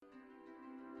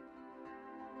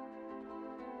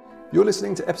You're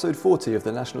listening to episode 40 of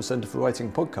the National Centre for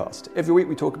Writing podcast. Every week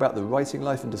we talk about the writing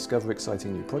life and discover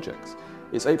exciting new projects.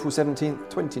 It's April 17th,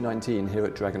 2019 here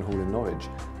at Dragon Hall in Norwich.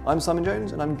 I'm Simon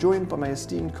Jones and I'm joined by my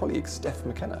esteemed colleague Steph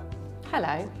McKenna.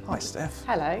 Hello. Hi Steph.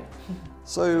 Hello.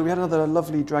 So we had another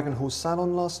lovely Dragon Hall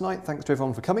salon last night. Thanks to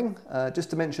everyone for coming. Just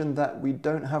to mention that we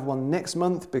don't have one next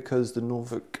month because the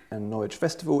Norfolk and Norwich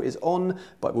Festival is on,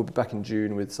 but we'll be back in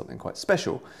June with something quite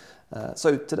special.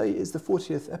 So today is the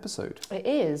 40th episode. It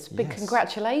is. Big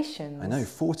Congratulations. I know,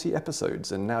 40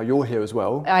 episodes, and now you're here as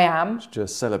well. I am. To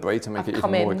just celebrate and make it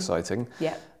even more exciting.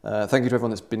 Yeah. Thank you to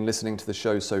everyone that's been listening to the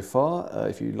show so far.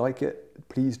 If you like it,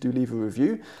 please do leave a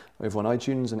review over on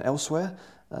iTunes and elsewhere.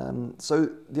 So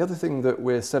the other thing that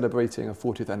we're celebrating a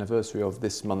 40th anniversary of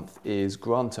this month is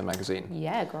Granta magazine.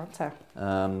 Yeah, Granta.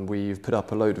 We've put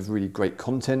up a load of really great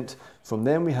content. From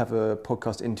them we have a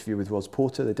podcast interview with Ros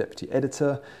Porter, the deputy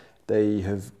editor. They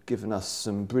have given us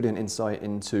some brilliant insight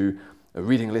into a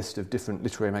reading list of different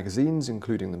literary magazines,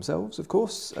 including themselves, of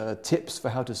course, tips for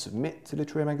how to submit to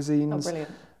literary magazines. Oh,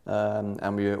 brilliant.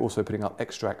 And we are also putting up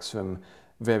extracts from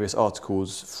various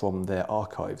articles from their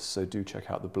archives, so do check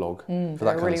out the blog for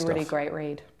that kind of stuff. Really great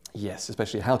read. Yes,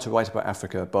 especially How to Write About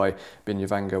Africa by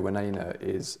Binyavanga Wanena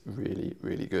is really,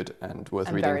 really good and worth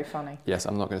reading. And very funny. Yes,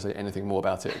 I'm not going to say anything more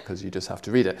about it because you just have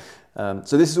to read it.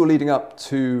 So this is all leading up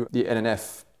to the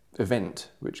NNF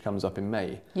event, which comes up in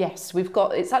May. Yes,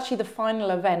 it's actually the final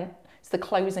event. It's the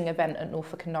closing event at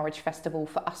Norfolk and Norwich Festival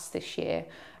for us this year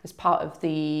as part of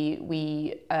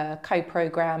we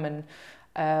co-programme and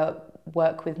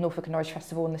work with Norfolk and Norwich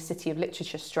Festival and the City of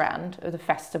Literature strand of the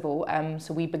festival.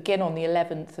 So we begin on the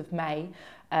 11th of May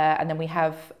and then we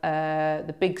have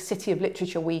the big City of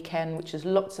Literature weekend, which is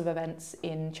lots of events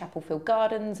in Chapelfield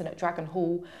Gardens and at Dragon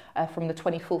Hall from the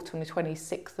 24th to the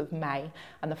 26th of May.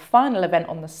 And the final event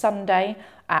on the Sunday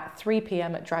at 3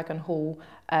 p.m. at Dragon Hall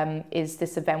is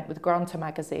this event with Granta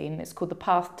magazine. It's called The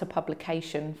Path to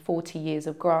Publication, 40 Years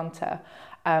of Granta.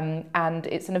 And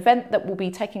it's an event that will be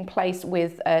taking place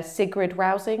with Sigrid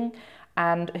Rousing,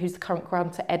 who's the current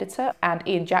Granta editor, and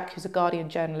Ian Jack, who's a Guardian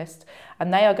journalist.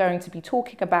 And they are going to be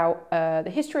talking about the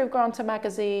history of Granta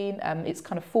magazine, its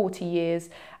kind of 40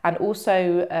 years, and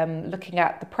also looking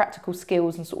at the practical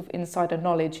skills and sort of insider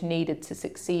knowledge needed to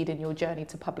succeed in your journey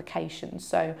to publication.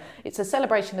 So it's a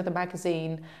celebration of the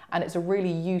magazine, and it's a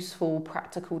really useful,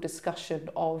 practical discussion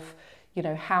of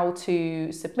how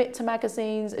to submit to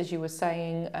magazines, as you were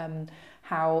saying,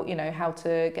 how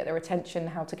to get their attention,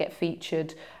 how to get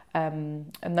featured, and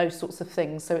those sorts of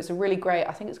things. So it's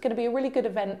I think it's going to be a really good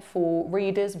event for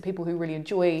readers and people who really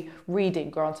enjoy reading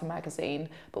Granta magazine,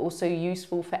 but also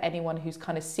useful for anyone who's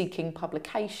kind of seeking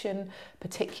publication,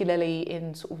 particularly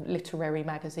in sort of literary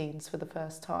magazines for the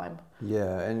first time.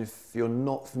 Yeah, and if you're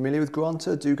not familiar with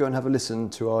Granta, do go and have a listen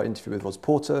to our interview with Ros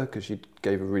Porter, because she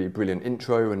gave a really brilliant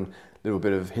intro and little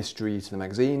bit of history to the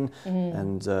magazine,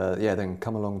 and then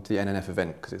come along to the NNF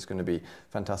event because it's going to be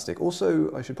fantastic.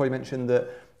 Also, I should probably mention that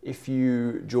if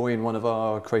you join one of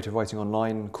our Creative Writing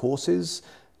Online courses,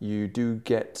 you do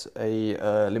get a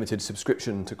limited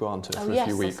subscription to Granta for a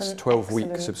few weeks,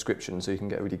 12-week subscription, so you can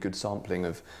get a really good sampling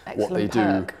of what they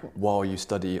do while you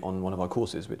study on one of our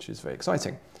courses, which is very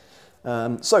exciting.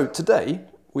 So today,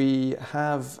 we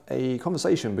have a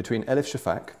conversation between Elif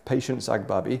Shafak, Patience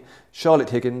Agbabi, Charlotte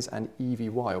Higgins and Evie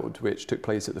Wyld, which took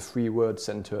place at the Free Word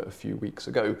Centre a few weeks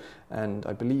ago, and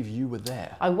I believe you were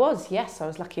there. I was, yes. I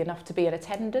was lucky enough to be in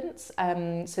attendance.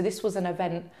 So this was an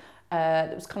event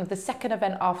that was kind of the second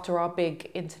event after our big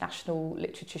international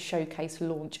literature showcase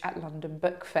launch at London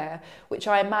Book Fair, which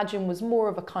I imagine was more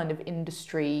of a kind of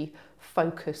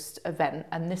industry-focused event,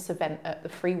 and this event at the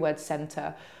Free Word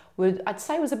Centre I'd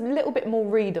say was a little bit more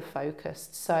reader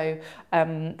focused. So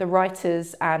the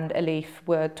writers and Elif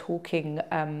were talking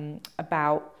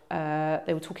about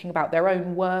their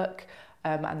own work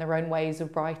and their own ways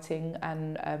of writing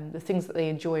and the things that they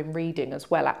enjoy in reading as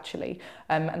well, actually.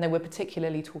 And they were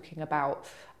particularly talking about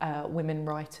women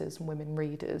writers and women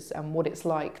readers and what it's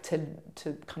like to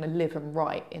kind of live and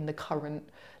write in the current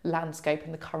landscape,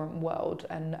 in the current world.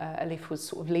 And Elif was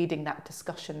sort of leading that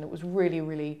discussion. It was really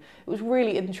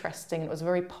interesting. It was a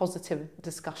very positive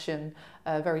discussion,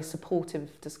 a very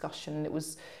supportive discussion. It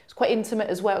was quite intimate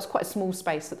as well. It was quite a small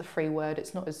space at the Free Word.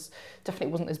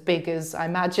 Definitely wasn't as big as I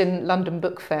imagine London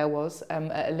Book Fair was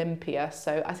at Olympia.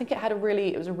 So I think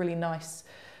it was a really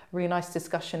nice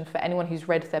discussion for anyone who's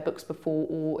read their books before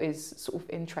or is sort of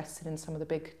interested in some of the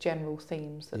big general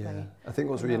themes that they... I think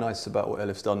what's really nice about what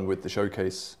Elif's done with the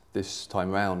showcase this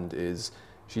time round is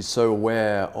she's so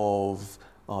aware of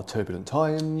are turbulent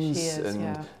times and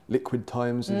yeah. liquid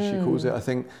times, as she calls it, I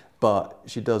think. But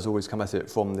she does always come at it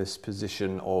from this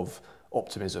position of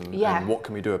optimism and what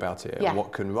can we do about it and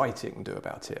what can writing do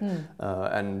about it.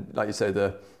 And like you say,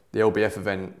 the LBF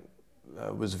event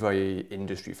was very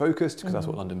industry focused because that's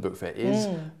what London Book Fair is.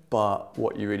 But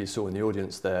what you really saw in the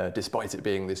audience there, despite it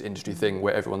being this industry thing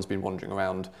where everyone's been wandering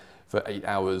around for 8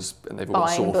 hours and they've all got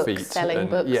sore books, feet. Selling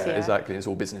books, Exactly. It's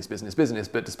all business.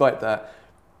 But despite that,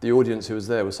 the audience who was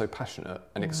there was so passionate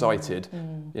and excited,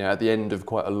 at the end of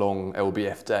quite a long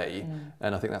LBF day.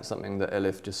 And I think that's something that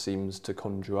Elif just seems to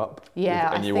conjure up.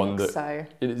 Yeah, anyone I think so.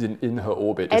 In her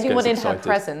orbit just Anyone gets in her excited.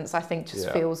 presence, I think,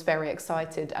 just feels very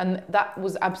excited. And that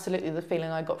was absolutely the feeling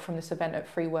I got from this event at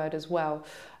Free Word as well.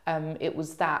 It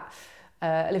was that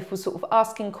Elif was sort of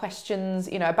asking questions,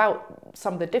 about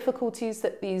some of the difficulties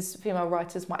that these female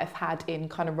writers might have had in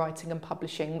kind of writing and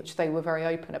publishing, which they were very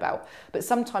open about. But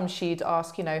sometimes she'd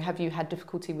ask, have you had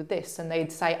difficulty with this? And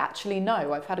they'd say, actually,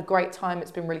 no, I've had a great time. It's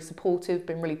been really supportive,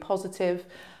 been really positive.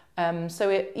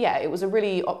 So it was a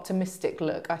really optimistic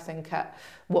look, I think, at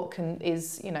what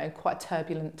is quite a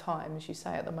turbulent time, as you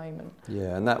say, at the moment.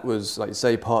 Yeah, and that was, like you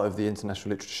say, part of the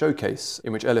International Literature Showcase,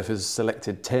 in which Elif has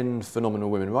selected 10 phenomenal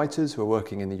women writers who are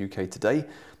working in the UK today.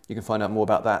 You can find out more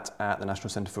about that at the National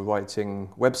Centre for Writing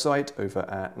website over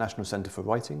at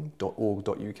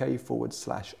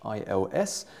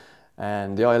nationalcentreforwriting.org.uk/ILS.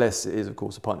 And the ILS is, of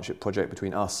course, a partnership project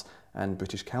between us and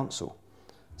British Council.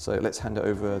 So let's hand it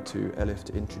over to Elif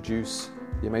to introduce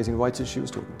the amazing writers she was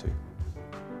talking to.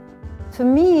 To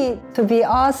me, to be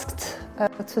asked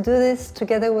to do this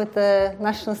together with the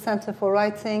National Centre for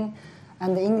Writing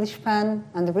and the English PEN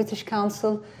and the British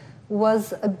Council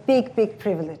was a big, big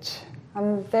privilege.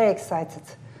 I'm very excited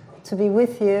to be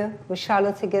with you, with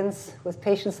Charlotte Higgins, with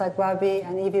Patience Agbabi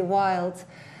and Evie Wyld.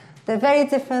 They're very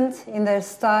different in their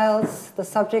styles, the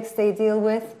subjects they deal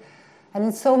with. And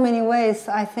in so many ways,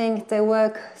 I think their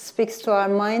work speaks to our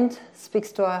mind,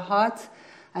 speaks to our heart,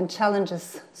 and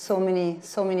challenges so many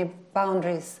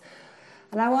boundaries.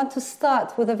 And I want to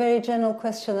start with a very general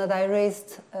question that I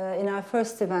raised in our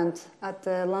first event at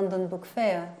the London Book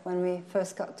Fair when we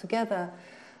first got together,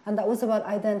 and that was about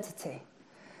identity.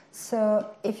 So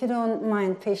if you don't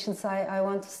mind, Patience, I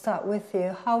want to start with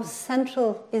you. How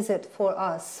central is it for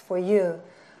us, for you,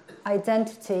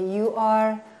 identity? You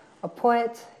are a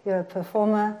poet, you're a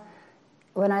performer.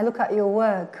 When I look at your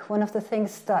work, one of the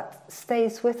things that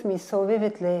stays with me so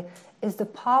vividly is the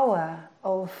power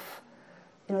of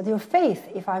your faith,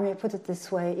 if I may put it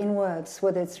this way, in words,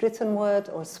 whether it's written word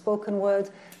or spoken word,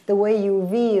 the way you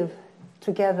weave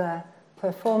together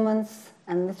performance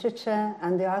and literature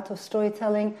and the art of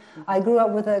storytelling. I grew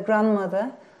up with a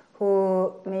grandmother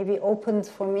who maybe opened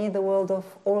for me the world of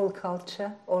oral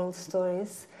culture, oral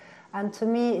stories. And to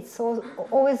me, it's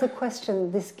always a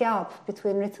question, this gap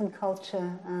between written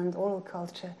culture and oral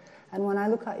culture. And when I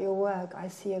look at your work, I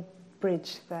see a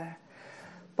bridge there.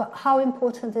 But how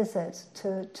important is it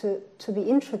to be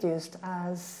introduced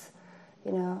as,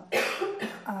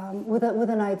 with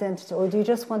an identity? Or do you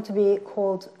just want to be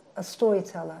called a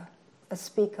storyteller, a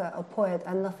speaker, a poet,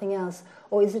 and nothing else?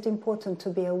 Or is it important to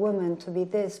be a woman, to be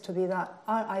this, to be that?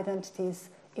 Our identity is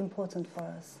important for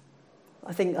us.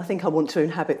 I think I want to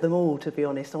inhabit them all, to be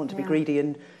honest. I want to be greedy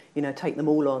and take them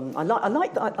all on. I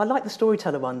like the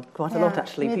storyteller one quite a lot,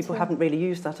 actually. People haven't really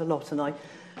used that a lot, and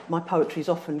my poetry is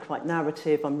often quite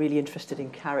narrative. I'm really interested in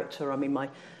character. I mean, my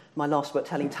last work,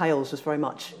 Telling Tales, was very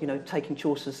much taking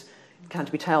Chaucer's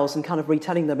Canterbury Tales and kind of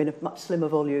retelling them in a much slimmer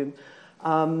volume,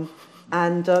 and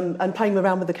playing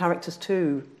around with the characters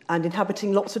too, and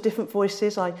inhabiting lots of different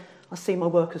voices. I see my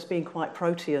work as being quite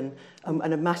protean,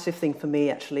 and a massive thing for me,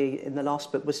 actually, in the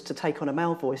last book was to take on a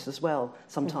male voice as well,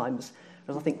 sometimes.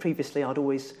 Because I think previously I'd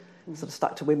always sort of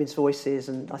stuck to women's voices,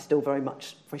 and I still very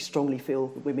strongly feel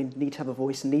that women need to have a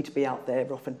voice and need to be out there.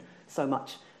 We're often so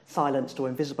much silenced or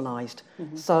invisibilised.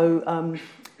 So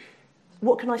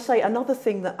what can I say? Another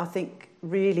thing that I think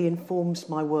really informs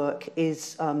my work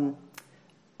is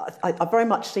I very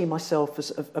much see myself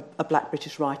as a black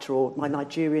British writer, or my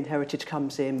Nigerian heritage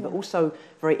comes in, but also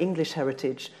very English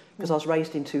heritage, because I was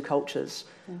raised in two cultures.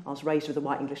 I was raised with a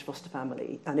white English foster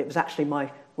family, and it was actually my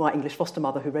white English foster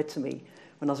mother who read to me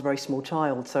when I was a very small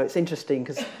child. So it's interesting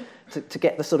because to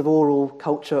get the sort of oral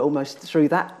culture almost through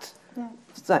that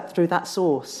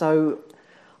source. So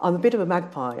I'm a bit of a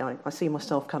magpie. I see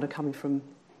myself kind of coming from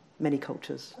many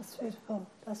cultures. That's beautiful.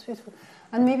 That's beautiful.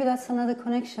 And maybe that's another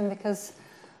connection, because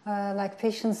like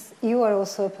Patience, you are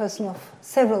also a person of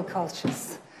several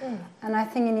cultures. And I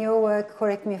think in your work,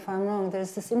 correct me if I'm wrong,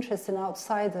 there's this interest in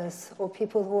outsiders or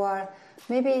people who are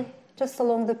maybe just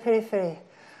along the periphery.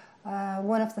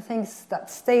 One of the things that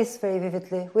stays very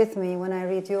vividly with me when I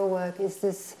read your work is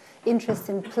this interest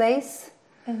in place.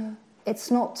 Mm-hmm.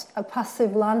 It's not a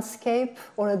passive landscape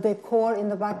or a decor in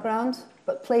the background,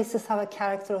 but places have a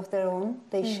character of their own.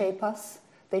 They shape us,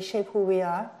 they shape who we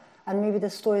are, and maybe the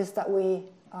stories that we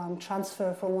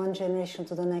transfer from one generation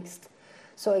to the next.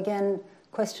 So again,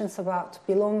 questions about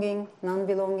belonging,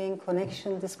 non-belonging,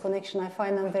 connection, disconnection, I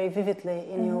find them very vividly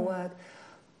in your work.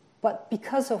 But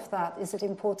because of that, is it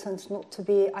important not to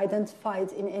be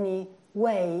identified in any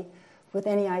way with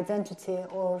any identity,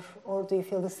 or do you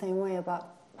feel the same way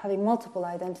about having multiple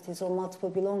identities or multiple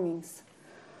belongings?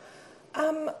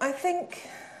 I think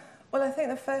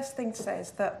the first thing to say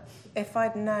is that if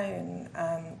I'd known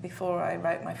before I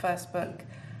wrote my first book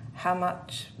how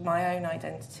much my own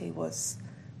identity was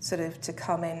sort of to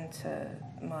come into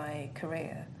my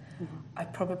career, I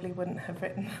probably wouldn't have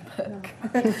written the book,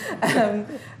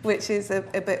 which is a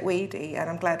bit weedy, and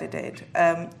I'm glad I did.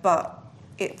 But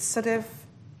it's sort of,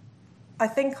 I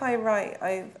think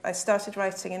I started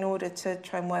writing in order to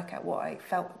try and work out what I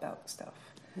felt about stuff,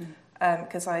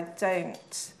 because I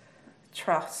don't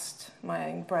trust my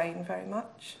own brain very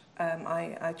much.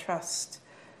 I trust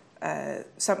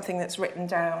something that's written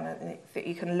down and that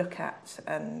you can look at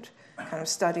and kind of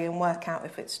study and work out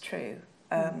if it's true.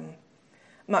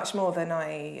 Much more than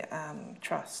I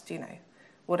trust,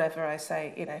 whatever I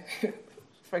say,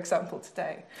 for example,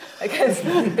 today, I guess,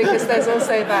 because there's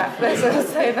also that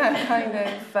kind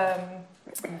of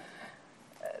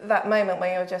that moment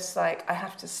where you're just like, I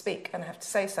have to speak and I have to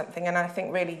say something, and I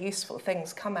think really useful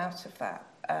things come out of that,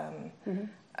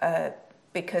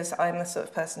 because I'm the sort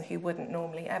of person who wouldn't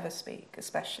normally ever speak,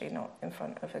 especially not in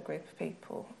front of a group of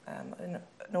people, an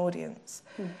audience.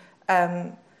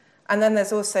 And then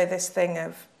there's also this thing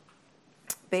of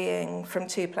being from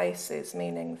two places,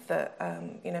 meaning that,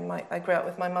 I grew up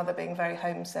with my mother being very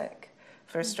homesick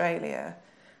for Australia,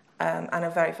 and a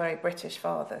very, very British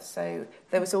father. So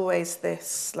there was always this,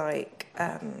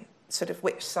 sort of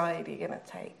which side are you going to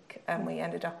take? And we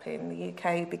ended up in the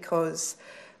UK because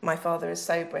my father is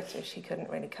so British, he couldn't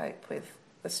really cope with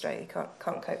Australia,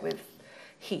 can't cope with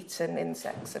heat and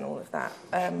insects and all of that.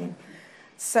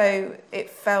 So it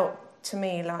felt to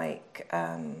me like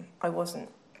I wasn't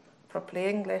properly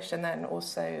English, and then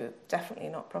also definitely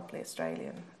not properly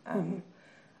Australian.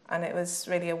 And it was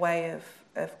really a way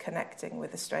of connecting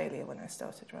with Australia when I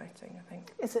started writing, I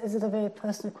think. Is it a very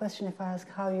personal question if I ask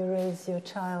how you raise your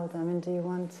child? I mean, do you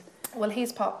want... Well,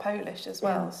 he's part Polish as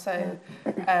well,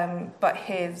 but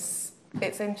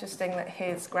it's interesting that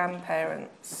his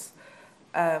grandparents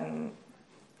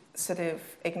sort of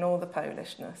ignore the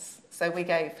Polishness. So we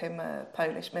gave him a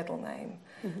Polish middle name.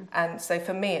 And so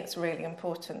for me, it's really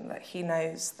important that he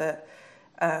knows that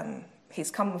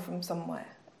he's come from somewhere,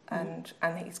 and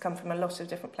he's come from a lot of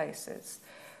different places.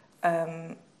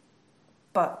 But,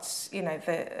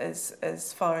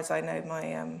 as far as I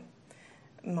know,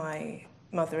 my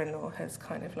mother-in-law has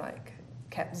kind of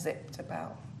kept zipped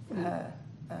about her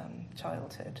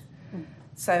childhood.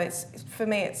 So it's for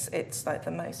me, it's like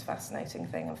the most fascinating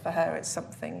thing, and for her, it's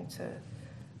something to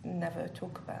never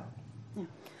talk about. Yeah.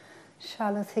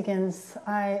 Charlotte Higgins,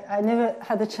 I never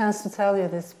had the chance to tell you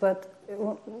this, but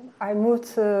I moved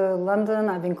to London.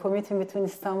 I've been commuting between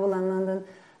Istanbul and London,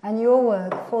 and your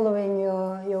work, following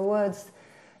your words,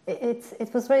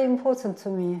 it was very important to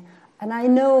me. And I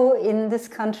know in this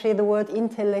country the word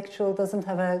intellectual doesn't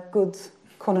have a good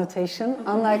connotation,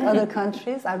 unlike other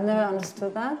countries. I've never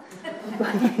understood that.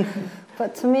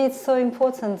 But to me it's so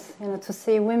important, to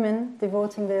see women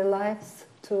devoting their lives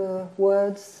to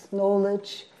words,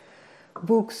 knowledge,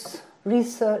 books,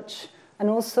 research, and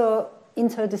also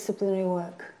interdisciplinary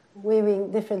work,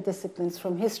 weaving different disciplines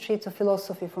from history to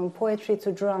philosophy, from poetry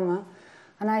to drama.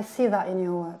 And I see that in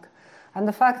your work. And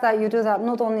the fact that you do that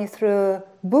not only through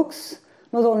books,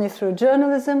 not only through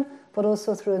journalism, but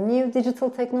also through new digital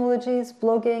technologies,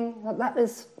 blogging, that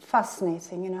is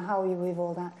fascinating, how you weave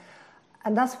all that.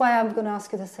 And that's why I'm going to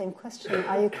ask you the same question.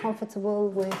 Are you comfortable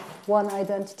with one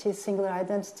identity, singular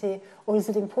identity, or is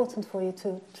it important for you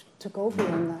to go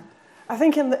beyond that? I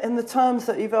think in the terms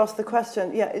that you've asked the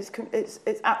question,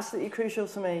 it's absolutely crucial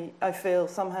to me, I feel,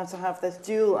 somehow to have this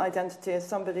dual identity as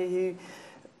somebody who...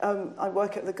 I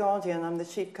work at The Guardian. I'm the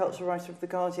chief cultural writer of The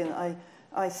Guardian.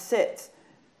 I sit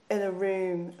in a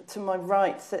room. To my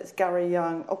right sits Gary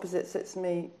Young. Opposite sits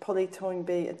me, Polly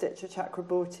Toynbee, Aditya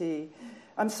Chakraborty.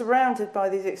 I'm surrounded by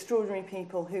these extraordinary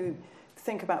people who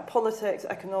think about politics,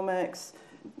 economics,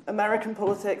 American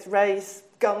politics, race,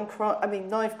 gun crime,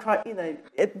 knife crime,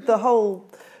 the whole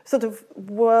sort of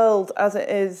world as it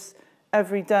is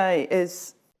every day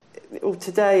is or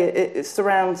today, it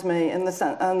surrounds me in the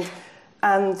sense,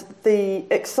 and the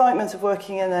excitement of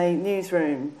working in a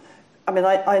newsroom. I mean,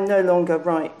 I no longer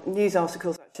write news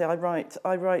articles. Actually,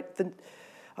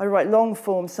 I write long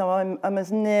form, so I'm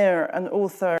as near an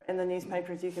author in the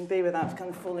newspaper as you can be without kind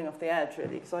of falling off the edge,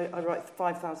 really. Because I write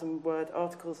 5,000 word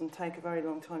articles and take a very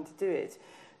long time to do it.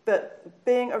 But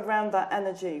being around that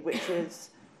energy, which is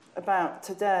about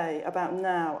today, about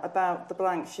now, about the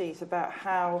blank sheet, about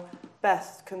how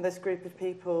best can this group of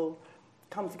people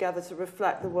come together to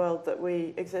reflect the world that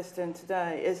we exist in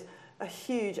today, is a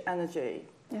huge energy.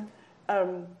 Yeah.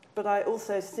 But I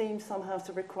also seem somehow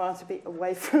to require to be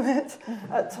away from it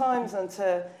at times and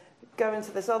to go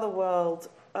into this other world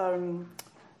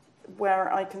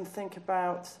where I can think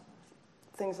about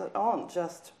things that aren't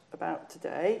just about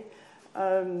today.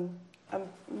 And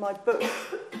my books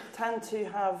tend to,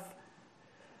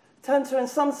 in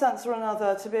some sense or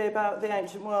another, to be about the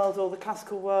ancient world or the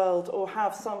classical world, or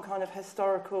have some kind of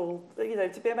historical,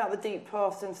 to be about the deep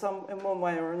past in one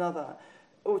way or another,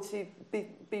 or to be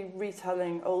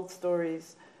retelling old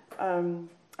stories and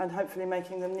hopefully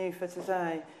making them new for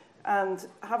today. And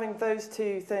having those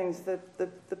two things, the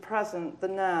present, the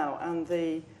now, and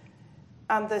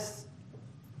this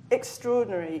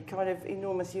extraordinary kind of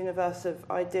enormous universe of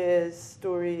ideas,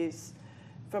 stories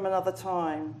from another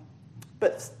time,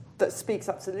 but that speaks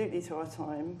absolutely to our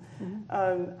time,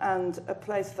 and a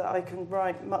place that I can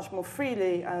write much more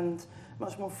freely and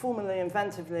much more formally,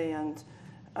 inventively,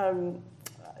 and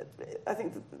I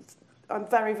think that I'm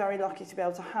very, very lucky to be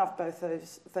able to have both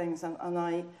those things, and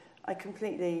I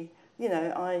completely,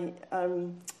 I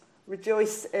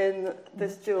rejoice in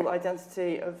this dual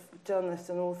identity of journalist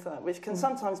and author, which can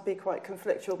sometimes be quite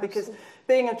conflictual, because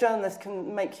being a journalist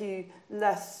can make you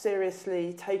less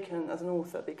seriously taken as an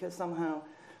author, because somehow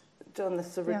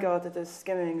journalists are regarded as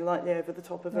skimming lightly over the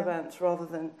top of events, rather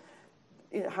than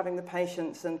having the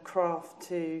patience and craft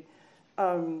to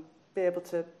be able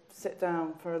to sit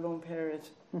down for a long period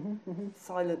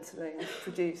silently and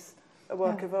produce a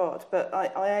work of art. But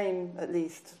I aim, at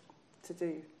least, to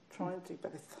try and do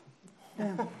both.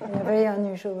 Yeah, in a very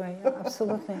unusual way,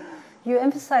 absolutely. You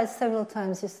emphasized several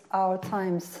times our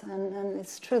times, and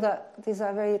it's true that these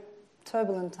are very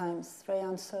turbulent times, very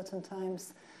uncertain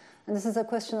times. And this is a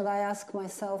question that I ask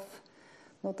myself,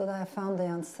 not that I have found the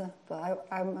answer, but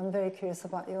I'm very curious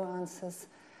about your answers.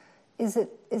 Is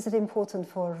it important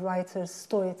for writers,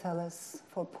 storytellers,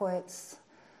 for poets,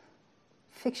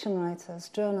 fiction writers,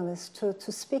 journalists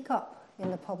to speak up in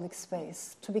the public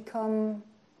space, to become,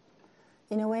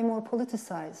 in a way, more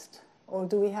politicized? Or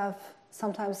do we have,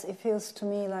 sometimes it feels to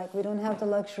me like we don't have the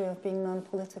luxury of being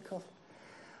non-political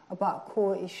about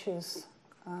core issues,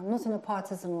 not in a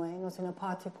partisan way, not in a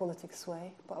party politics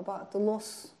way, but about the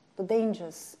loss, the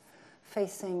dangers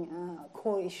facing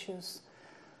core issues.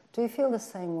 Do you feel the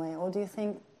same way, or do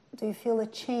you feel a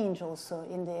change also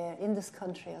in the air in this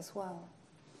country as well?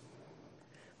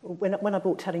 When I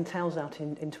brought Telling Tales out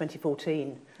in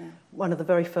 2014, one of the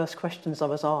very first questions I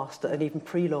was asked, and even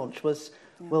pre-launch, was,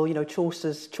 well,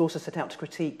 Chaucer set out to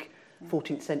critique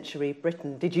 14th century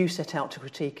Britain. Did you set out to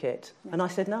critique it? And I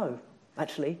said, no,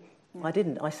 actually, I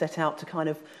didn't. I set out to kind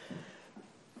of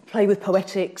play with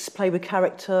poetics, play with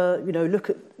character, look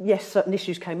at, yes, certain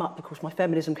issues came up. Of course, my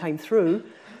feminism came through.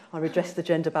 I redressed the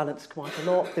gender balance quite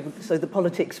a lot. So the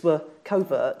politics were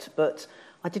covert, but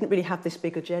I didn't really have this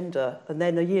big agenda. And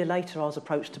then a year later, I was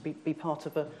approached to be part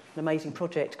of an amazing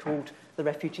project called The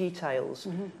Refugee Tales,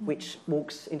 which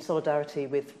walks in solidarity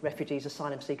with refugees,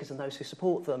 asylum seekers and those who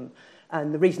support them.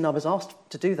 And the reason I was asked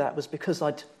to do that was because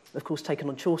I'd, of course, taken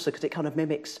on Chaucer, because it kind of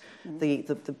mimics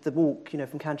the walk,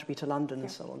 from Canterbury to London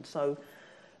and so on. So,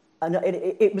 and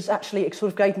it was actually, it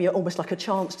sort of gave me almost like a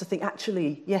chance to think,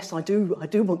 actually, yes, I do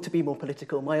want to be more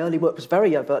political. My early work was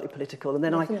very overtly political, and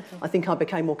then I think I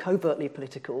became more covertly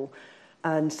political.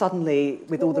 And suddenly,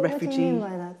 with all the refugee... What do you mean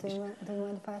by that? Do you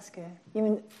mind if I ask you? You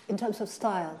mean in terms of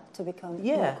style, to become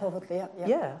more covertly?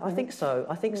 Yeah, I think so.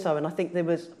 I think so. And I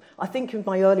think in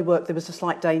my early work, there was a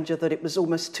slight danger that it was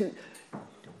almost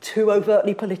too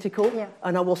overtly political,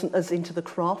 and I wasn't as into the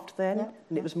craft then,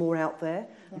 and it was more out there,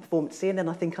 and performance-y, and then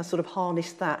I think I sort of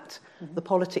harnessed that, the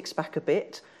politics back a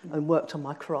bit, and worked on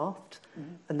my craft,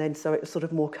 and then so it was sort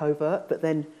of more covert, but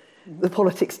then the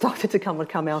politics started to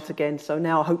come out again, so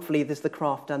now hopefully there's the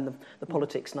craft and the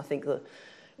politics, and I think that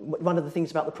one of the things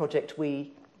about the project,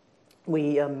 we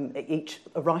each,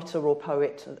 a writer or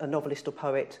poet, a novelist or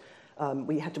poet,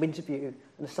 we had to interview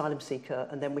an asylum seeker,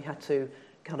 and then we had to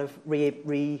kind of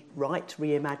rewrite,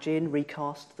 reimagine,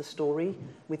 recast the story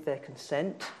with their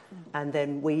consent, and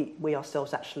then we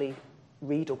ourselves actually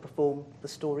read or perform the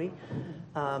story.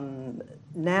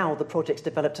 Now the project's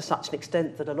developed to such an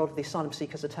extent that a lot of the asylum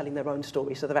seekers are telling their own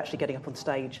story, so they're actually getting up on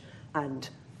stage and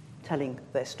telling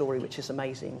their story, which is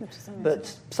amazing.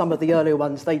 But some of the earlier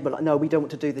ones, they were like, no, we don't want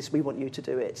to do this, we want you to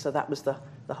do it. So that was the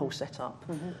whole setup.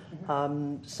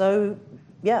 So,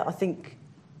 yeah, I think,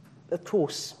 of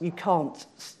course, you can't,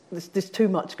 there's too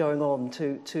much going on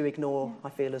to ignore, I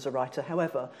feel, as a writer.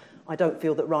 However, I don't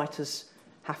feel that writers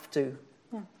have to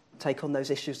take on those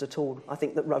issues at all. I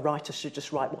think that writers should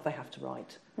just write what they have to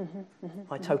write.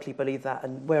 I totally believe that,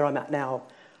 and where I'm at now,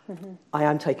 I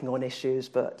am taking on issues,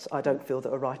 but I don't feel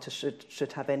that a writer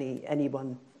should have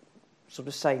anyone sort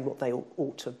of saying what they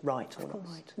ought to write or not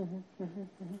write.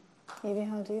 Evie,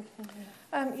 how do you feel?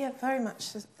 Yeah, very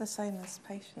much the same as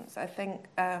Patience. I think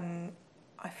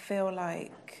I feel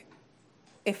like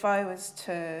if I was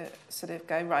to sort of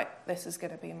go, right, this is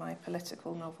going to be my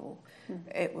political novel,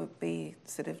 it would be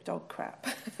sort of dog crap.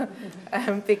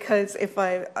 Because if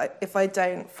I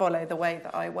don't follow the way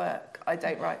that I work, I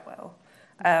don't write well.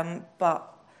 But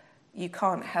you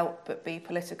can't help but be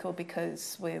political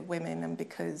because we're women and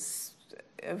because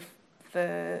of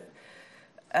the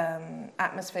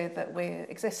atmosphere that we're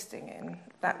existing in.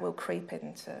 That will creep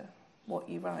into what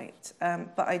you write.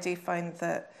 But I do find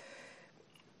that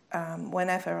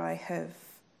whenever I hate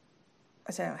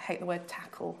the word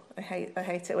tackle. I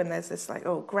hate it when there's this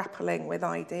grappling with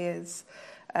ideas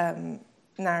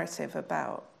narrative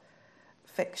about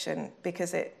fiction,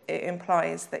 because it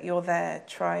implies that you're there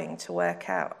trying to work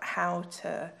out how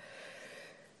to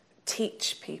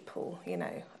teach people, and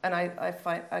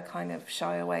I kind of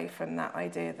shy away from that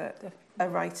idea that a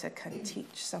writer can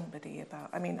teach somebody about.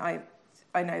 I mean, I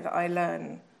know that I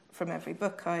learn from every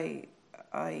book I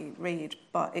read,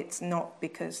 but it's not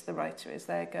because the writer is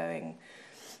there going,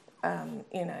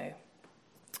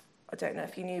 I don't know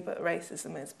if you knew, but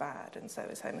racism is bad and so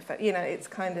is homophobia. It's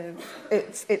kind of,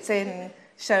 it's in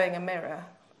showing a mirror,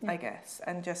 I guess,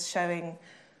 and just showing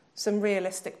some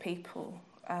realistic people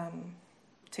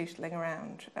tootling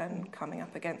around and coming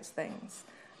up against things.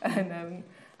 And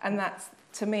that's,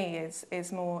 to me,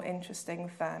 is more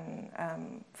interesting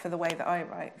than, for the way that I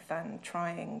write, than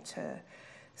trying to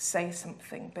say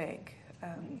something big,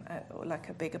 like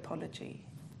a big apology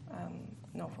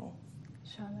novel.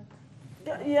 Charlotte?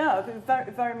 Yeah,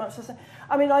 very, very much the same.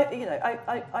 I mean,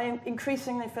 I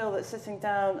increasingly feel that sitting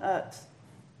down at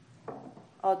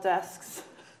our desks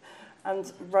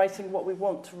and writing what we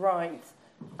want to write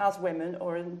as women,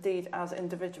 or indeed as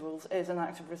individuals, is an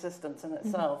act of resistance in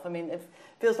itself. I mean, it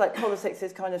feels like politics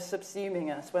is kind of subsuming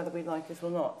us, whether we like it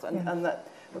or not. And that,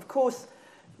 of course,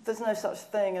 there's no such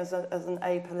thing as an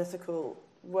apolitical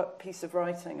piece of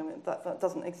writing. I mean, that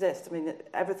doesn't exist. I mean,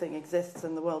 everything exists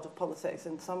in the world of politics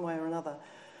in some way or another.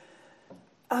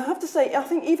 I have to say, I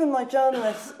think even my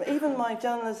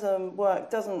journalism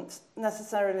work doesn't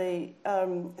necessarily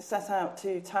set out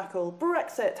to tackle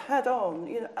Brexit head on.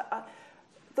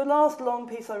 The last long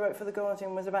piece I wrote for The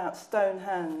Guardian was about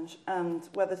Stonehenge and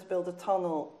whether to build a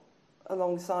tunnel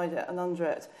alongside it and under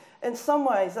it. In some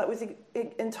ways, that was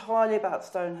entirely about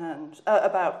Stonehenge,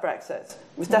 about Brexit. It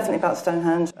was definitely about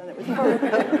Stonehenge, and it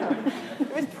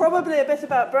was probably a bit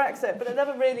about Brexit, but it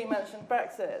never really mentioned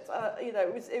Brexit. It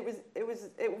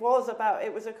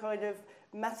was a kind of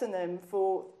metonym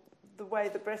for the way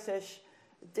the British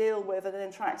deal with an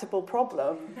intractable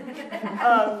problem,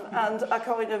 and a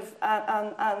kind of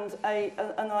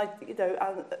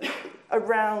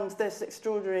around this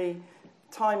extraordinary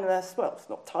timeless, well, it's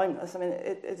not timeless, I mean,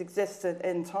 it existed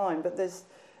in time, but this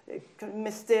kind of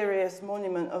mysterious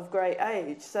monument of great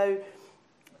age. So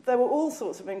there were all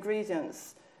sorts of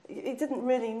ingredients. It didn't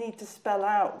really need to spell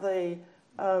out the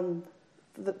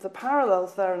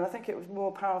parallels there, and I think it was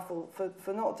more powerful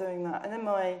for not doing that. And in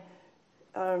my,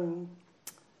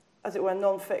 as it were,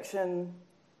 non-fiction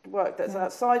work that's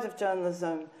outside of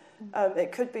journalism,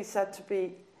 it could be said to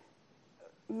be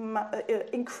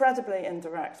incredibly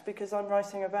indirect, because I'm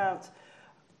writing about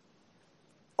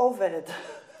Ovid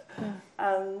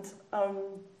and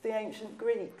the ancient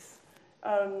Greeks.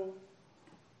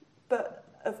 But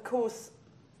of course,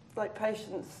 like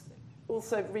Patience,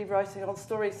 also rewriting old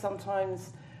stories,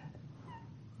 sometimes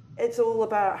it's all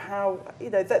about how,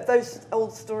 those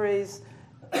old stories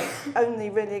only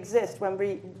really exist when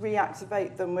we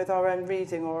reactivate them with our own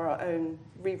reading or our own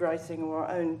rewriting or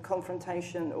our own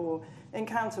confrontation or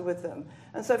encounter with them.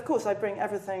 And so, of course, I bring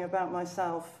everything about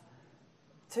myself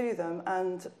to them,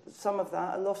 and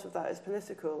a lot of that is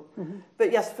political.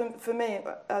 But yes, for me,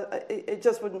 it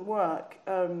just wouldn't work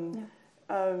to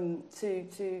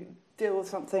deal with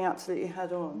something absolutely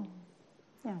head on.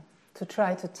 Yeah. to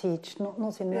try to teach,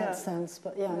 not in that sense,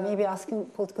 but maybe asking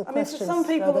political questions. For some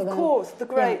people, of course, the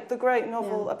great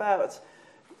novel about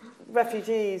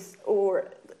refugees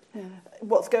or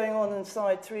what's going on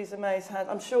inside Theresa May's head.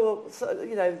 I'm sure,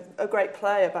 a great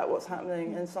play about what's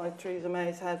happening inside Theresa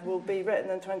May's head will be written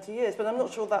in 20 years, but I'm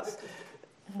not sure that's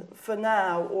for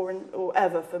now or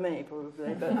ever for me,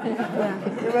 probably. But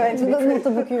not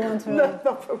the book you want to write.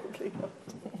 No, probably not.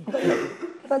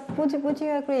 But would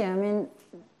you agree? I mean,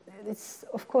 it's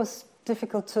of course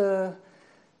difficult to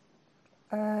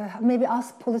maybe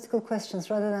ask political questions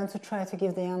rather than to try to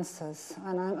give the answers.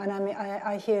 And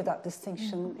I hear that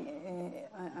distinction.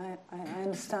 I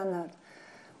understand that.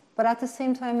 But at the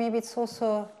same time, maybe it's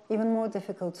also even more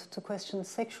difficult to question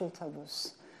sexual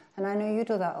taboos. And I know you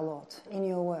do that a lot in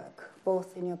your work,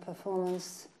 both in your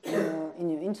performance, in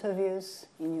your interviews,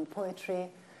 in your poetry,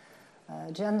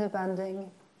 gender banding,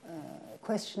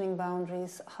 questioning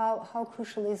boundaries. How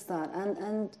crucial is that?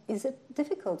 And is it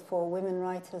difficult for women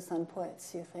writers and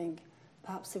poets, you think?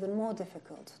 Perhaps even more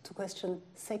difficult to question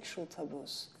sexual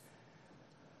taboos?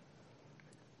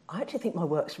 I actually think my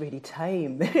work's really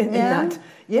tame in that.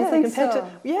 Yeah,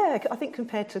 I think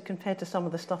compared to some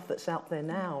of the stuff that's out there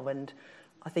now, and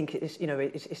I think it's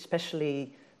it's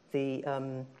especially the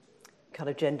kind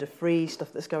of gender-free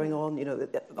stuff that's going on.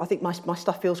 I think my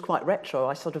stuff feels quite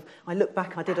retro. I look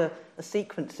back. I did a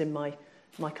sequence in my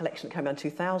collection that came out in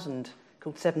 2000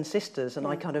 called Seven Sisters, and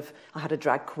I had a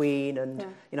drag queen, and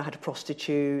I had a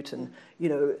prostitute, and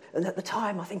and at the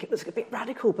time I think it was a bit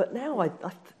radical, but now I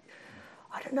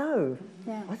don't know.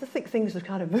 Yeah. I think things have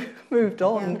kind of moved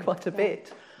on quite a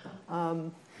bit.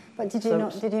 But did you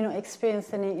not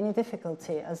experience any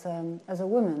difficulty as a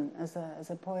woman, as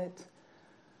a poet,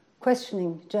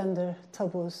 questioning gender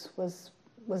taboos? Was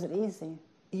it easy?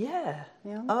 Yeah.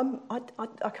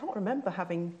 I can't remember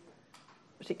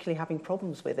particularly having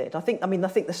problems with it. I think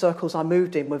the circles I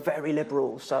moved in were very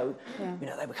liberal, so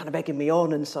they were kind of egging me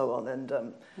on and so on, and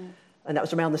that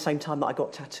was around the same time that I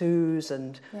got tattoos,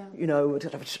 and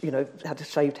had a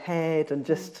shaved head, and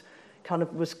just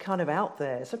was out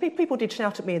there. So people did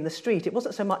shout at me in the street. It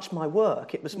wasn't so much my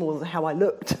work; it was more how I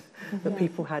looked that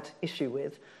people had issue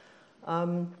with.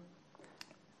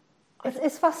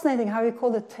 It's fascinating how you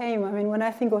call it tame. I mean, when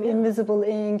I think of Invisible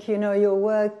Ink, your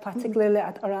work, particularly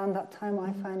around that time,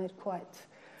 I find it quite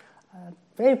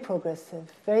very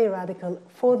progressive, very radical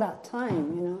for that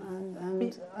time,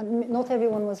 and not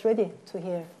everyone was ready to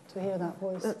hear that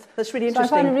voice. That's really so interesting. I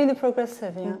find it really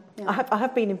progressive, yeah. I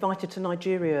have been invited to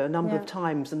Nigeria a number of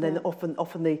times, and then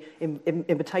often the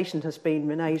invitation has been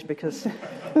reneged because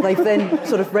they've then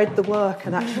sort of read the work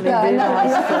and actually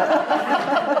realised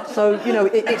that. So,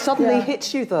 it suddenly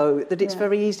hits you, though, that it's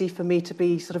very easy for me to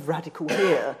be sort of radical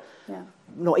here. Yeah.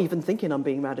 Not even thinking I'm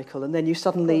being radical, and then you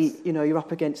suddenly, you're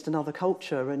up against another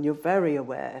culture, and you're very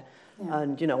aware. Yeah.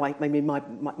 And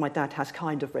my dad has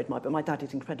kind of read my book. My dad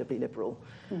is incredibly liberal,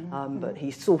 but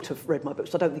he's sort of read my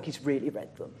books. I don't think he's really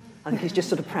read them. I think he's just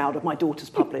sort of proud of my daughter's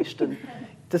published and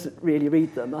doesn't really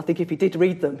read them. I think if he did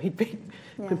read them, he'd be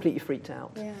completely freaked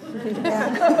out. Yeah.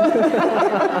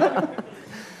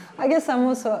 I guess I'm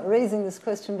also raising this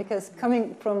question because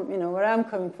coming from, where I'm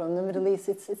coming from, the Middle East,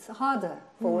 it's harder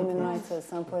for women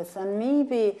writers and poets, and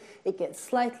maybe it gets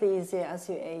slightly easier as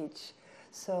you age.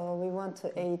 So we want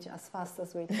to age as fast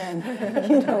as we can,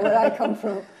 where I come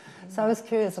from. So I was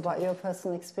curious about your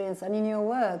personal experience, and in your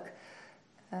work,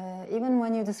 even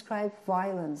when you describe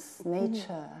violence,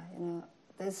 nature,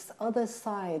 there's other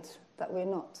side that we're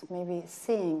not maybe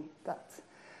seeing, that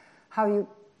how you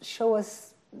show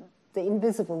us the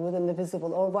invisible within the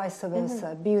visible, or vice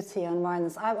versa, beauty and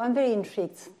violence. I'm very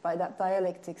intrigued by that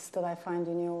dialectics that I find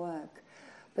in your work.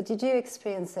 But did you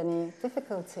experience any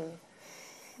difficulty?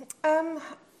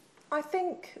 I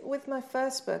think with my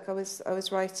first book, I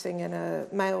was writing in a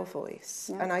male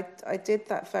voice, and I did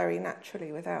that very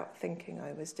naturally without thinking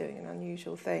I was doing an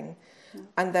unusual thing. Yeah.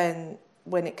 And then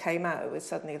when it came out, it was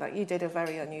suddenly like, you did a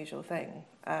very unusual thing,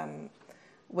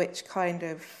 which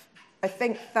I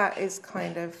think that is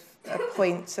kind of a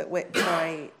point at which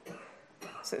I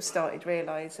sort of started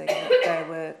realising that there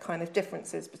were kind of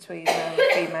differences between male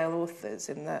and female authors,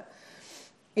 in that,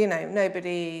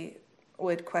 nobody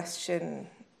would question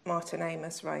Martin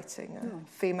Amis writing a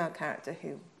female character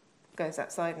who goes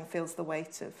outside and feels the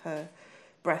weight of her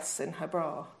breasts in her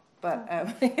bra. But,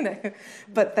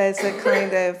 but there's a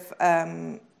kind of,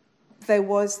 there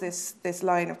was this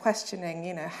line of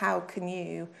questioning, how can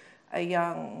you, a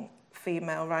young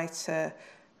female writer,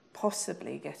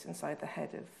 possibly get inside the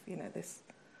head of, this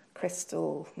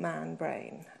crystal man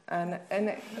brain? And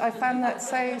I found that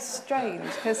so strange,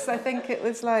 because I think it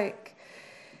was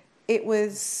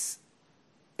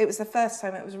it was the first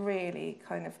time it was really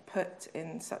kind of put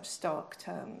in such stark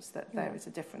terms that there is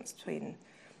a difference between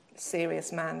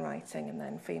serious man writing and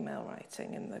then female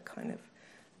writing, and the kind of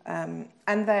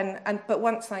but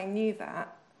once I knew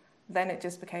that, then it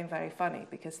just became very funny,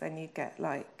 because then you'd get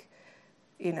like,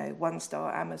 you know,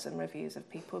 1-star Amazon reviews of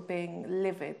people being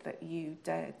livid that you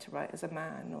dared to write as a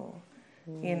man, or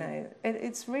you know,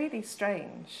 it's really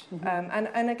strange.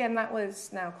 And again, that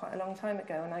was now quite a long time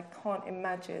ago, and I can't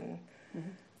imagine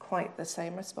quite the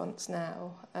same response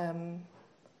now.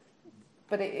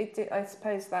 But I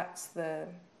suppose that's the,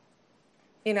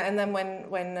 you know. And then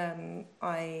when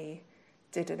I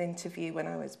did an interview when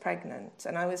I was pregnant,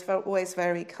 and I was always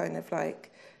very kind of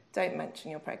like, don't mention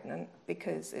you're pregnant,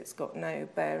 because it's got no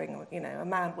bearing on, you know, a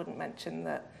man wouldn't mention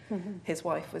that his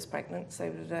wife was pregnant,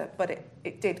 so but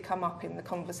it did come up in the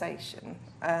conversation,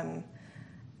 and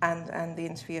the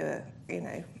interviewer, you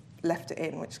know, left it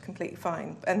in, which is completely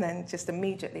fine. And then just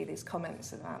immediately these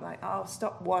comments about like, oh,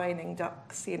 stop whining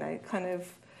ducks, you know, kind of,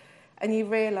 and you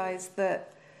realise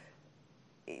that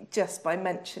just by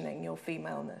mentioning your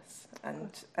femaleness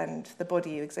and the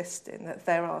body you exist in, that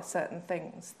there are certain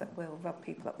things that will rub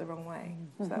people up the wrong way.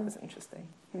 So that was interesting.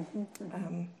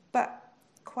 But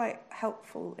quite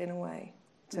helpful in a way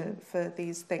for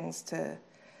these things to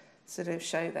sort of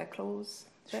show their claws.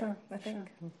 Sure, I think.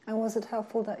 Sure. And was it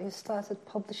helpful that you started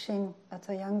publishing at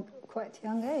a quite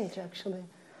young age, actually?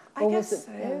 I guess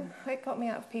so. Yeah. It got me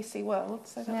out of PC World,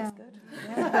 so that was good.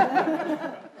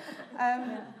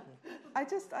 I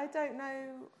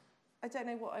don't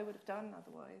know what I would have done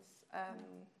otherwise.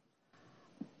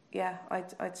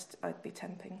 I'd be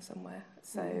temping somewhere.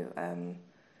 So,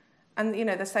 and you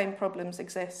know, the same problems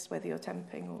exist whether you're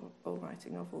temping or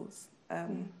writing novels.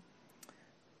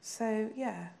 So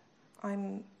yeah,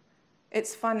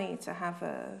 it's funny to have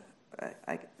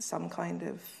some kind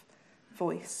of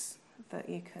voice that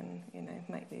you can, you know,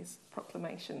 make these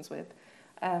proclamations with.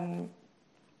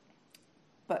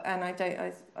 But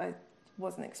I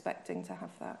wasn't expecting to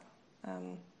have that.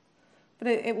 But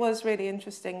it was really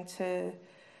interesting to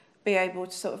be able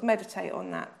to sort of meditate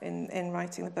on that in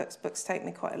writing the books. Books take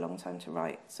me quite a long time to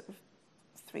write, sort of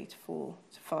 3 to 4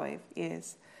 to 5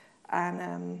 years.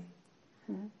 And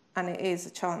it is a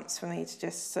chance for me to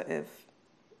just sort of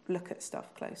look at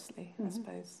stuff closely, I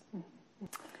suppose.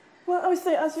 Well, I was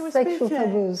thinking, as you were Sexual speaking...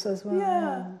 taboos as well.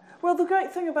 Yeah. Well, the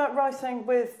great thing about writing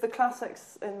with the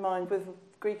classics in mind, with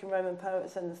Greek and Roman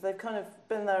poets, and they've kind of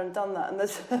been there and done that. And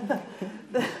there's...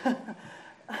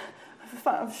 in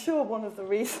fact, I'm sure one of the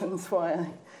reasons why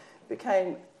I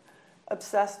became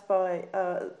obsessed by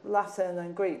Latin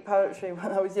and Greek poetry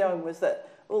when I was young was that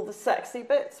all the sexy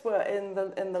bits were in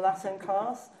the Latin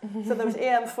class. So there was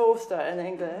E.M. Forster in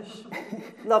English,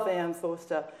 love E.M.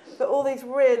 Forster, but all these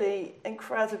really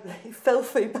incredibly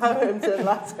filthy poems in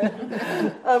Latin,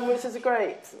 which is a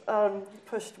great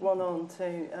pushed one on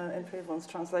to improve one's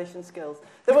translation skills.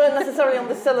 They weren't necessarily on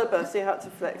the syllabus, you had to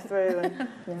flick through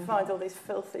and find all these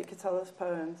filthy Catullus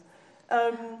poems.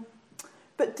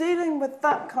 But dealing with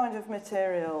that kind of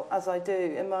material, as I do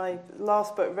in my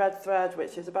last book, Red Thread,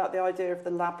 which is about the idea of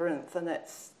the labyrinth, and it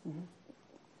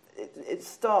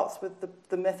starts with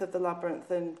the myth of the labyrinth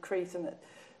in Crete, and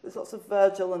there's lots of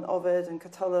Virgil and Ovid and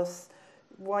Catullus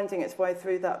winding its way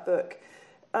through that book.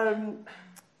 And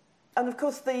of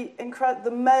course,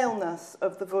 the maleness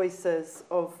of the voices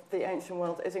of the ancient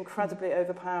world is incredibly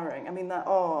overpowering. I mean, there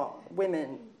are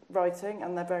women writing,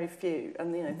 and they're very few.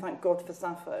 And you know, thank God for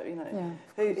Sappho. You know,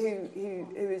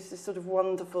 who is this sort of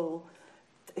wonderful,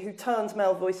 who turns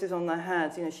male voices on their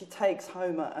heads. You know, she takes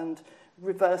Homer and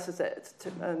reverses it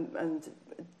and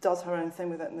does her own thing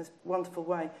with it in this wonderful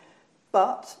way.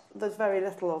 But there's very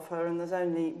little of her, and there's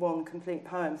only one complete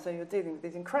poem. So you're dealing with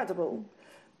these incredible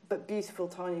but beautiful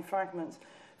tiny fragments.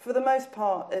 For the most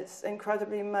part, it's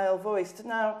incredibly male-voiced.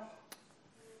 Now,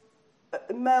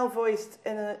 male-voiced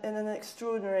in an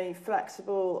extraordinary,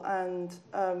 flexible and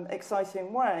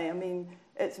exciting way. I mean,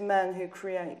 it's men who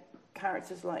create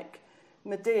characters like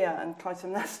Medea and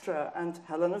Clytemnestra and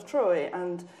Helen of Troy,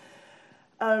 and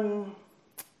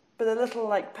but a little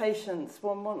like Patience,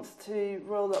 one wants to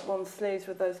roll up one's sleeves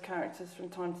with those characters from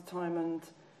time to time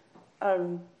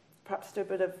and perhaps do a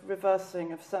bit of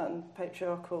reversing of certain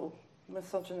patriarchal,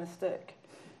 misogynistic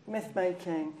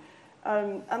myth-making.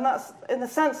 And that's, in a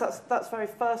sense, that's very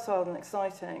fertile and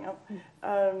exciting.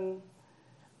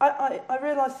 I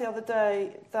realised the other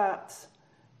day that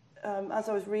as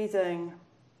I was reading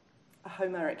a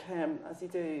Homeric hymn, as you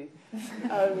do,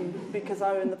 because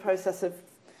I'm in the process of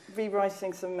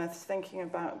rewriting some myths, thinking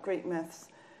about Greek myths,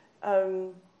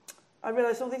 I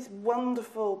realised all these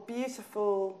wonderful,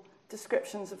 beautiful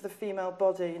descriptions of the female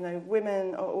body. You know,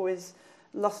 women are always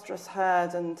lustrous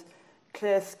haired and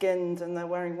clear skinned, and they're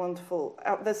wearing wonderful.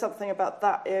 There's something about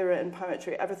that era in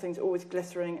poetry. Everything's always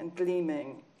glittering and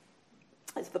gleaming.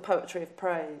 It's the poetry of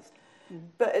praise.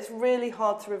 But it's really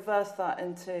hard to reverse that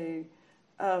into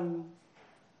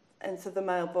the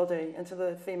male body, into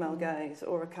the female gaze,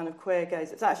 or a kind of queer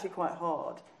gaze. It's actually quite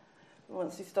hard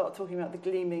once you start talking about the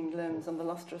gleaming limbs and the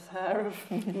lustrous hair of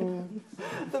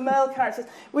the male characters,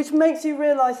 which makes you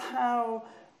realise how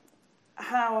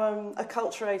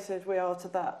acculturated we are to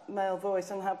that male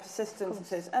voice and how persistent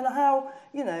it is, and how,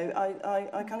 you know,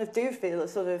 I kind of do feel a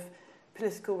sort of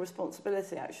political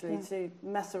responsibility actually to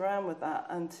mess around with that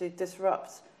and to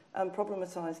disrupt and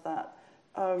problematise that,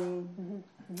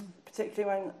 particularly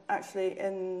when actually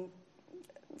in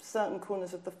certain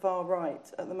corners of the far right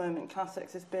at the moment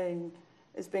classics is being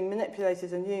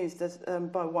manipulated and used as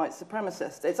by white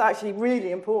supremacists. It's actually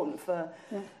really important for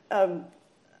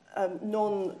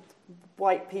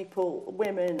non-white people,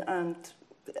 women, and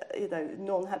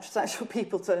non-heterosexual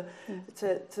people to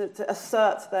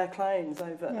assert their claims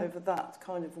over that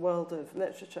kind of world of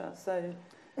literature. So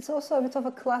it's also a bit of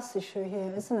a class issue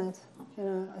here, isn't it? You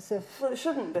know, as if. Well, it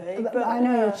shouldn't be. But I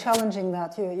know you're challenging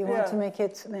that. You want to make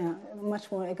it much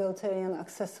more egalitarian,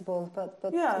 accessible. But the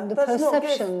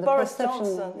perception, let's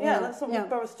not give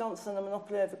Boris Johnson a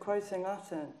monopoly over quoting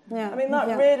Latin. Yeah. I mean, that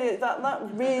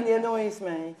really annoys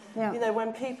me. Yeah. You know,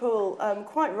 when people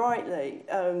quite rightly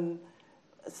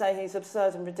say he's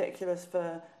absurd and ridiculous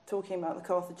for talking about the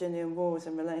Carthaginian Wars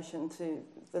in relation to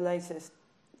the latest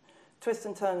twist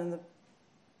and turn in the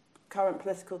current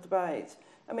political debate.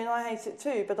 I mean, I hate it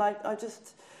too, but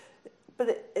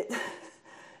it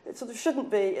sort of shouldn't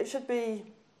be. It shouldn't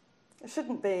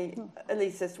be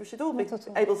elitist. We should all be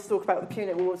able to talk about the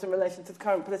Punic Wars in relation to the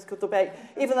current political debate,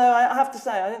 even though I have to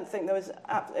say I didn't think there was...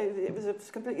 It was a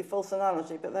completely false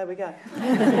analogy, but there we go.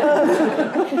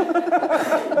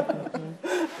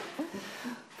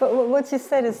 But what you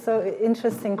said is so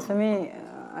interesting to me.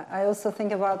 I also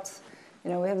think about,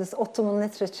 we have this Ottoman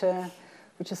literature,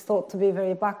 which is thought to be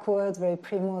very backward, very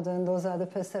pre-modern. Those are the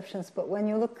perceptions. But when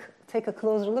you take a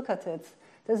closer look at it,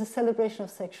 there's a celebration of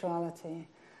sexuality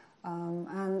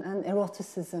and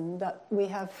eroticism that we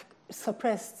have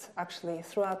suppressed, actually,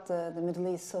 throughout the Middle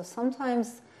East. So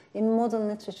sometimes in modern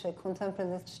literature,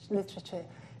 contemporary literature,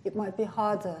 it might be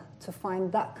harder to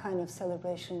find that kind of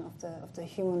celebration of the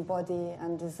human body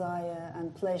and desire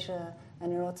and pleasure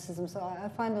and eroticism. So I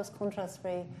find those contrasts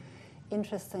very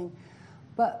interesting.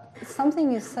 But something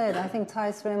you said, I think,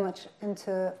 ties very much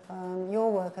into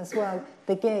your work as well,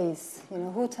 the gaze.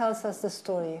 Who tells us the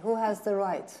story? Who has the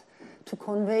right to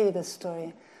convey the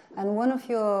story? And one of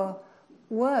your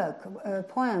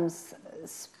poems,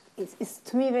 is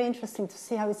to me very interesting to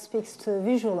see how it speaks to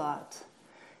visual art.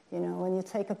 When you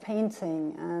take a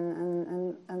painting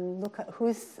and look at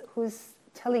who's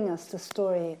telling us the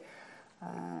story,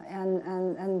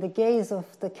 and the gaze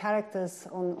of the characters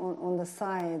on the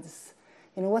sides.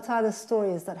 What are the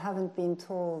stories that haven't been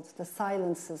told? The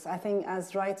silences. I think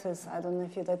as writers, I don't know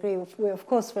if you'd agree, we're of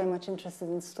course very much interested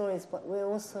in stories, but we're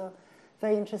also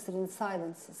very interested in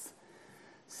silences.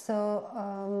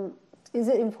 So is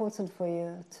it important for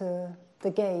you the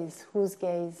gaze? Whose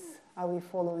gaze are we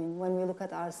following when we look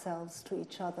at ourselves, to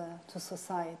each other, to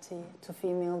society, to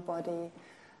female body?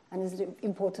 And is it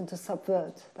important to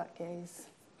subvert that gaze?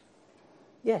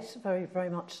 Yes, very, very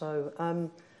much so.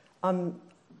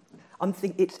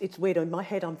 It's weird. In my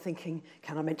head, I'm thinking,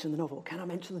 can I mention the novel? Can I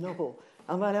mention the novel?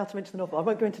 Am I allowed to mention the novel? I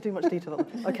won't go into too much detail on it.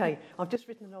 Okay, I've just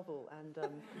written a novel, and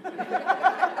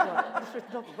I've just written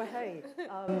a novel. Well, hey,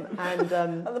 and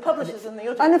the publisher's in the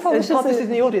audience. And the publisher's in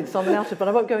the audience. So I'm allowed to, but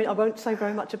I won't say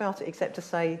very much about it, except to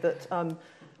say that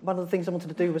one of the things I wanted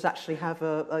to do was actually have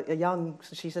a young.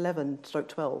 So she's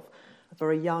 11/12, a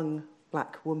very young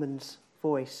black woman's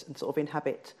voice, and sort of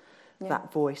inhabit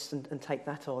that voice and take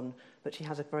that on. But she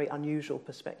has a very unusual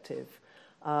perspective.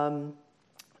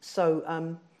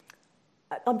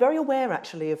 I'm very aware,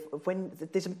 actually, of when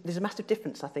there's a massive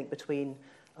difference, I think, between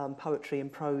poetry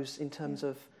and prose in terms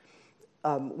of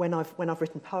when I've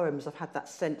written poems, I've had that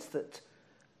sense that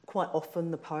quite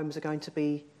often the poems are going to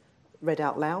be read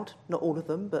out loud. Not all of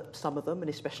them, but some of them, and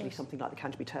especially something like the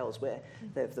Canterbury Tales, where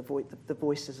the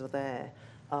voices are there.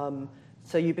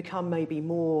 So you become maybe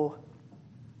more,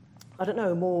 I don't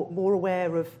know, more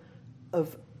aware of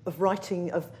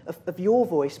writing, of your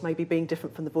voice maybe being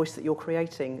different from the voice that you're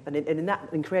creating. And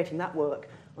in creating that work,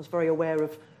 I was very aware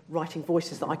of writing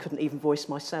voices that I couldn't even voice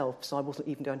myself, so I wasn't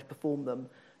even going to perform them,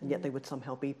 and yet they would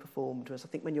somehow be performed. Whereas I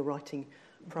think when you're writing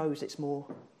prose, it's more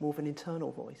of an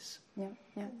internal voice. Yeah.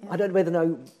 I don't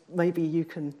know maybe you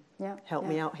can help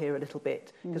me out here a little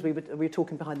bit, because we were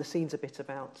talking behind the scenes a bit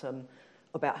about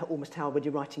almost how when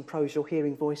you're writing prose, you're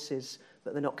hearing voices,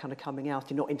 but they're not kind of coming out.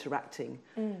 You're not interacting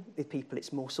with people.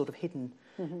 It's more sort of hidden.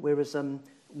 Whereas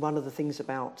one of the things that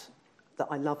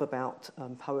I love about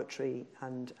poetry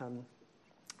and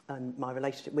my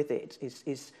relationship with it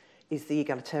is the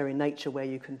egalitarian nature, where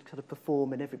you can kind of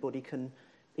perform and everybody can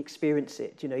experience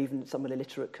it. You know, even someone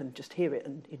illiterate can just hear it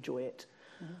and enjoy it.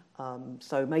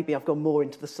 So maybe I've gone more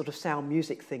into the sort of sound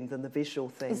music thing than the visual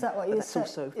thing. Is that what you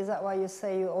say? Is that why you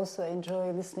say you also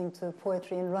enjoy listening to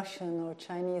poetry in Russian or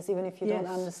Chinese, even if you don't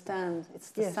understand? It's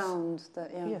the sound,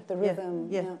 the rhythm.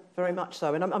 Yeah, very much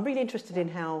so. And I'm really interested in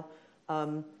how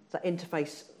that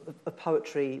interface of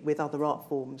poetry with other art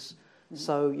forms.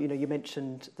 So, you know, you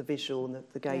mentioned the visual and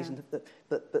the gaze, and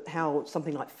but how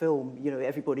something like film, you know,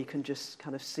 everybody can just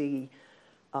kind of see.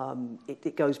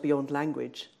 It goes beyond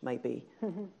language, maybe.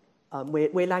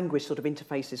 Where language sort of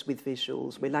interfaces with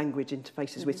visuals, where language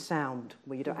interfaces with sound,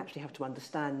 where you don't actually have to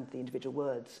understand the individual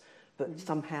words, but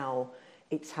somehow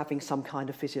it's having some kind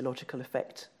of physiological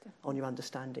effect on your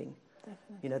understanding.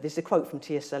 Definitely. You know, there's a quote from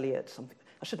T.S. Eliot.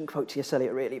 I shouldn't quote T.S.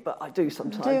 Eliot really, but I do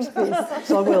sometimes. Do please.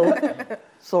 So I will.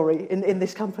 Sorry, in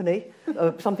this company,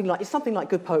 something like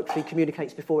good poetry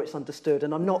communicates before it's understood,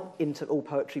 and I'm not into all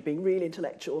poetry being really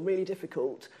intellectual and really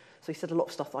difficult. So he said a lot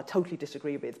of stuff that I totally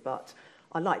disagree with, but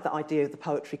I like the idea of the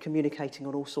poetry communicating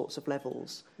on all sorts of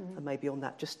levels, and maybe on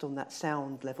that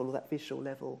sound level or that visual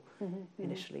level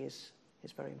initially is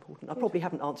very important. I probably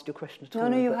haven't answered your question at all.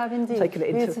 No, you have indeed. Taken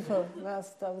it Beautiful.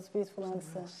 That was a beautiful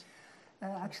answer.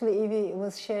 Actually, Evie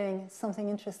was sharing something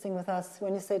interesting with us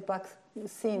when you said back the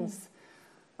scenes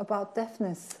about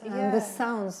deafness and the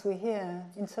sounds we hear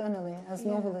internally as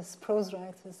novelists, prose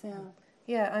writers.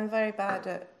 Yeah, I'm very bad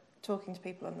at talking to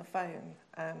people on the phone,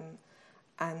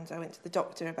 and I went to the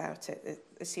doctor about it,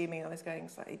 assuming I was going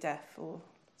slightly deaf or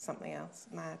something else,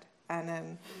 mad.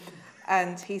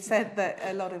 And he said that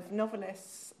a lot of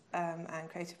novelists and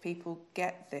creative people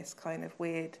get this kind of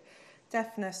weird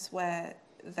deafness where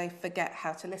they forget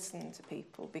how to listen to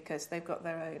people because they've got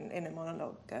their own inner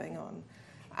monologue going on,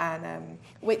 and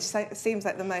which seems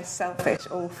like the most selfish,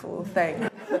 awful thing.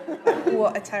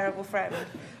 What a terrible friend.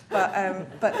 But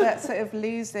that sort of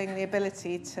losing the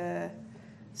ability to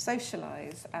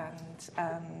socialise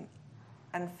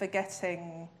and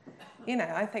forgetting. You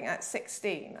know, I think at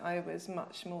 16 I was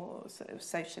much more sort of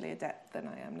socially adept than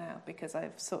I am now because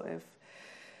I've sort of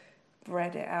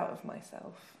bred it out of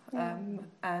myself.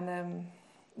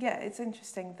 It's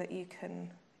interesting that you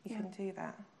can do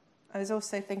that. I was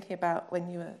also thinking about when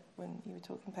you were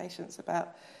talking, Patience,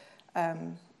 about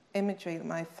imagery.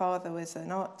 My father was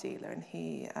an art dealer and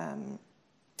he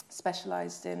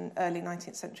specialised in early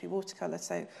 19th century watercolour,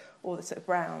 so all the sort of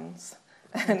browns.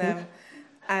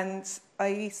 And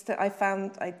I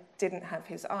found I didn't have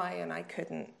his eye and I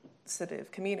couldn't sort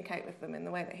of communicate with them in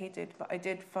the way that he did, but I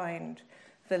did find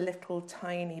the little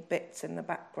tiny bits in the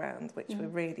background which were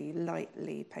really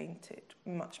lightly painted,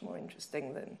 much more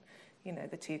interesting than, you know,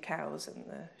 the two cows and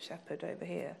the shepherd over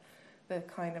here. The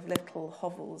kind of little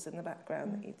hovels in the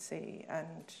background that you'd see,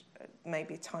 and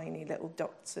maybe tiny little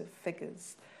dots of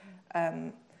figures.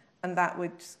 And that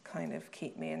would kind of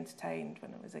keep me entertained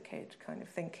when I was a kid, kind of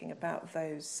thinking about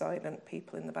those silent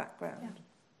people in the background.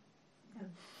 Yeah.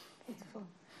 Beautiful.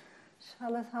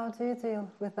 Charlotte, how do you deal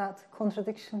with that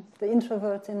contradiction, the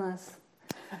introvert in us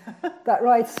that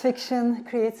writes fiction,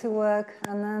 creative work,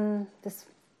 and then this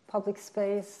public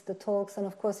space, the talks, and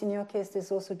of course in your case there's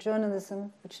also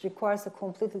journalism, which requires a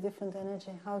completely different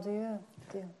energy. How do you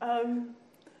deal?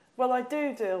 Well, I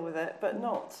do deal with it, but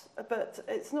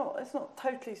it's not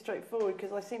totally straightforward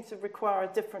because I seem to require a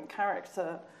different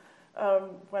character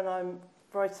when I'm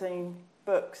writing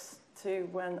books to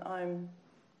when I'm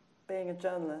being a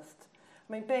journalist.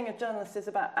 I mean, being a journalist is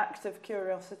about active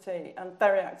curiosity and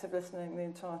very active listening the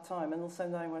entire time, and also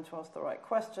knowing when to ask the right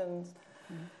questions.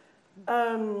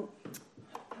 But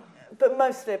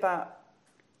mostly about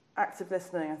active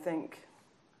listening, I think,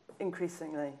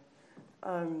 increasingly.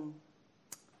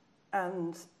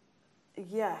 And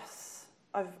yes,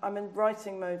 I'm in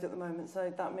writing mode at the moment,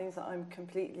 so that means that I'm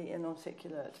completely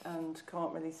inarticulate and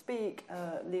can't really speak,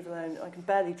 leave alone, I can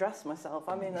barely dress myself.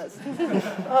 I mean, that's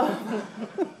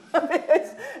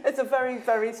it's a very,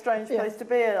 very strange place to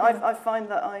be in. I find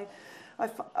that I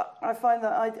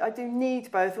do need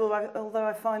both, although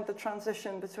I find the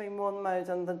transition between one mode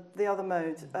and the other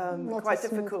mode quite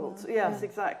difficult. Yes,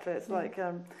 exactly. It's like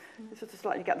you sort of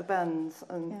slightly get the bends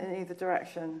in either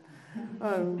direction.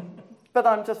 But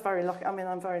I'm just very lucky. I mean,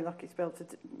 I'm very lucky to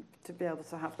be able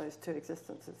to have those two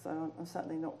existences. So I'm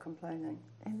certainly not complaining.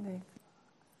 Indeed.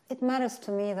 it matters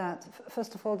to me that,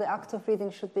 first of all, the act of reading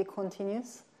should be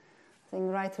continuous. I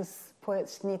think writers,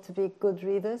 poets need to be good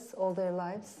readers all their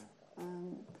lives.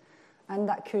 And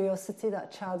that curiosity,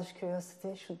 that childish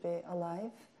curiosity should be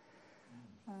alive.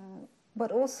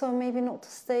 But also maybe not to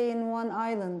stay in one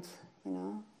island, you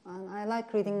know. And I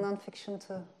like reading non-fiction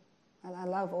too. I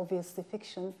love, obviously,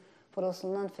 fiction, but also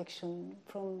non-fiction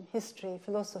from history,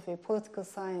 philosophy, political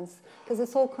science, because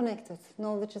it's all connected.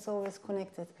 Knowledge is always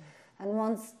connected. And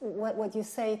once what you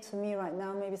say to me right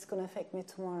now, maybe it's going to affect me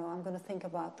tomorrow. I'm going to think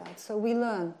about that. So we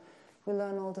learn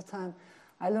all the time.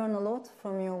 I learn a lot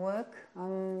from your work.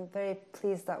 I'm very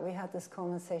pleased that we had this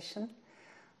conversation.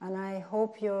 And I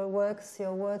hope your works,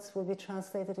 your words will be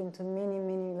translated into many,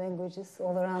 many languages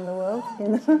all around the world, you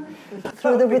know,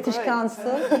 through the British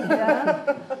Council.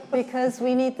 Yeah, because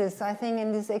we need this. I think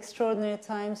in these extraordinary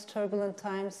times, turbulent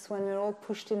times, when we're all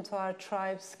pushed into our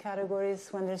tribes, categories,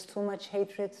 when there's too much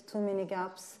hatred, too many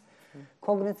gaps,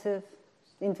 cognitive,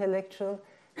 intellectual,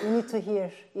 we need to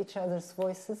hear each other's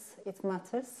voices. It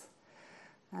matters.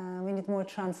 We need more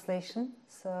translation.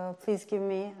 So please give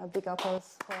me a big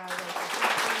applause for our work.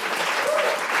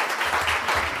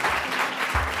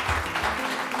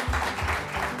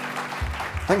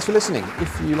 Thanks for listening.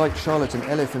 If you like Charlotte and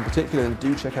Elif in particular, then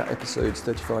do check out episodes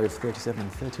 35, 37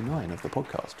 and 39 of the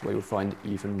podcast, where you'll find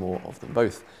even more of them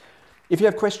both. If you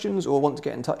have questions or want to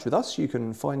get in touch with us, you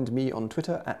can find me on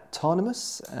Twitter at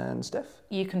Tarnimus. And Steph?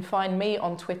 You can find me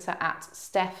on Twitter at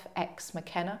Steph X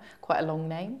McKenna, quite a long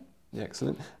name. Yeah,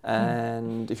 excellent.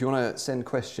 And if you want to send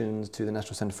questions to the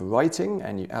National Centre for Writing,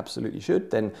 and you absolutely should,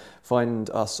 then find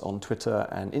us on Twitter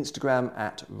and Instagram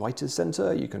at Writers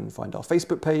Centre. You can find our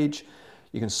Facebook page.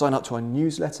 You can sign up to our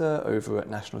newsletter over at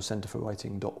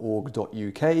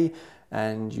nationalcentreforwriting.org.uk,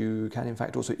 and you can in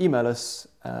fact also email us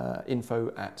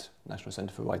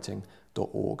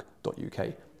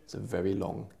info@nationalcentreforwriting.org.uk. It's a very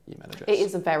long email address. It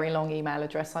is a very long email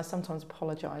address. I sometimes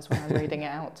apologise when I'm reading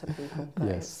it out to people, but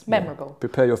yes, it's memorable. Yeah.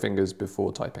 Prepare your fingers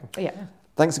before typing. Yeah.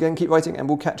 Thanks again, keep writing, and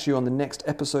we'll catch you on the next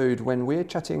episode when we're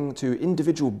chatting to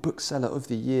individual Bookseller of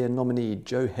the Year nominee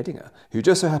Jo Hedinger, who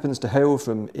just so happens to hail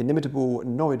from inimitable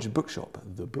Norwich bookshop,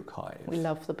 The Book Hive. We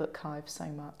love The Book Hive so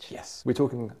much. Yes, we're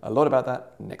talking a lot about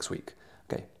that next week.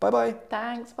 Okay, bye-bye.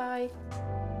 Thanks, bye.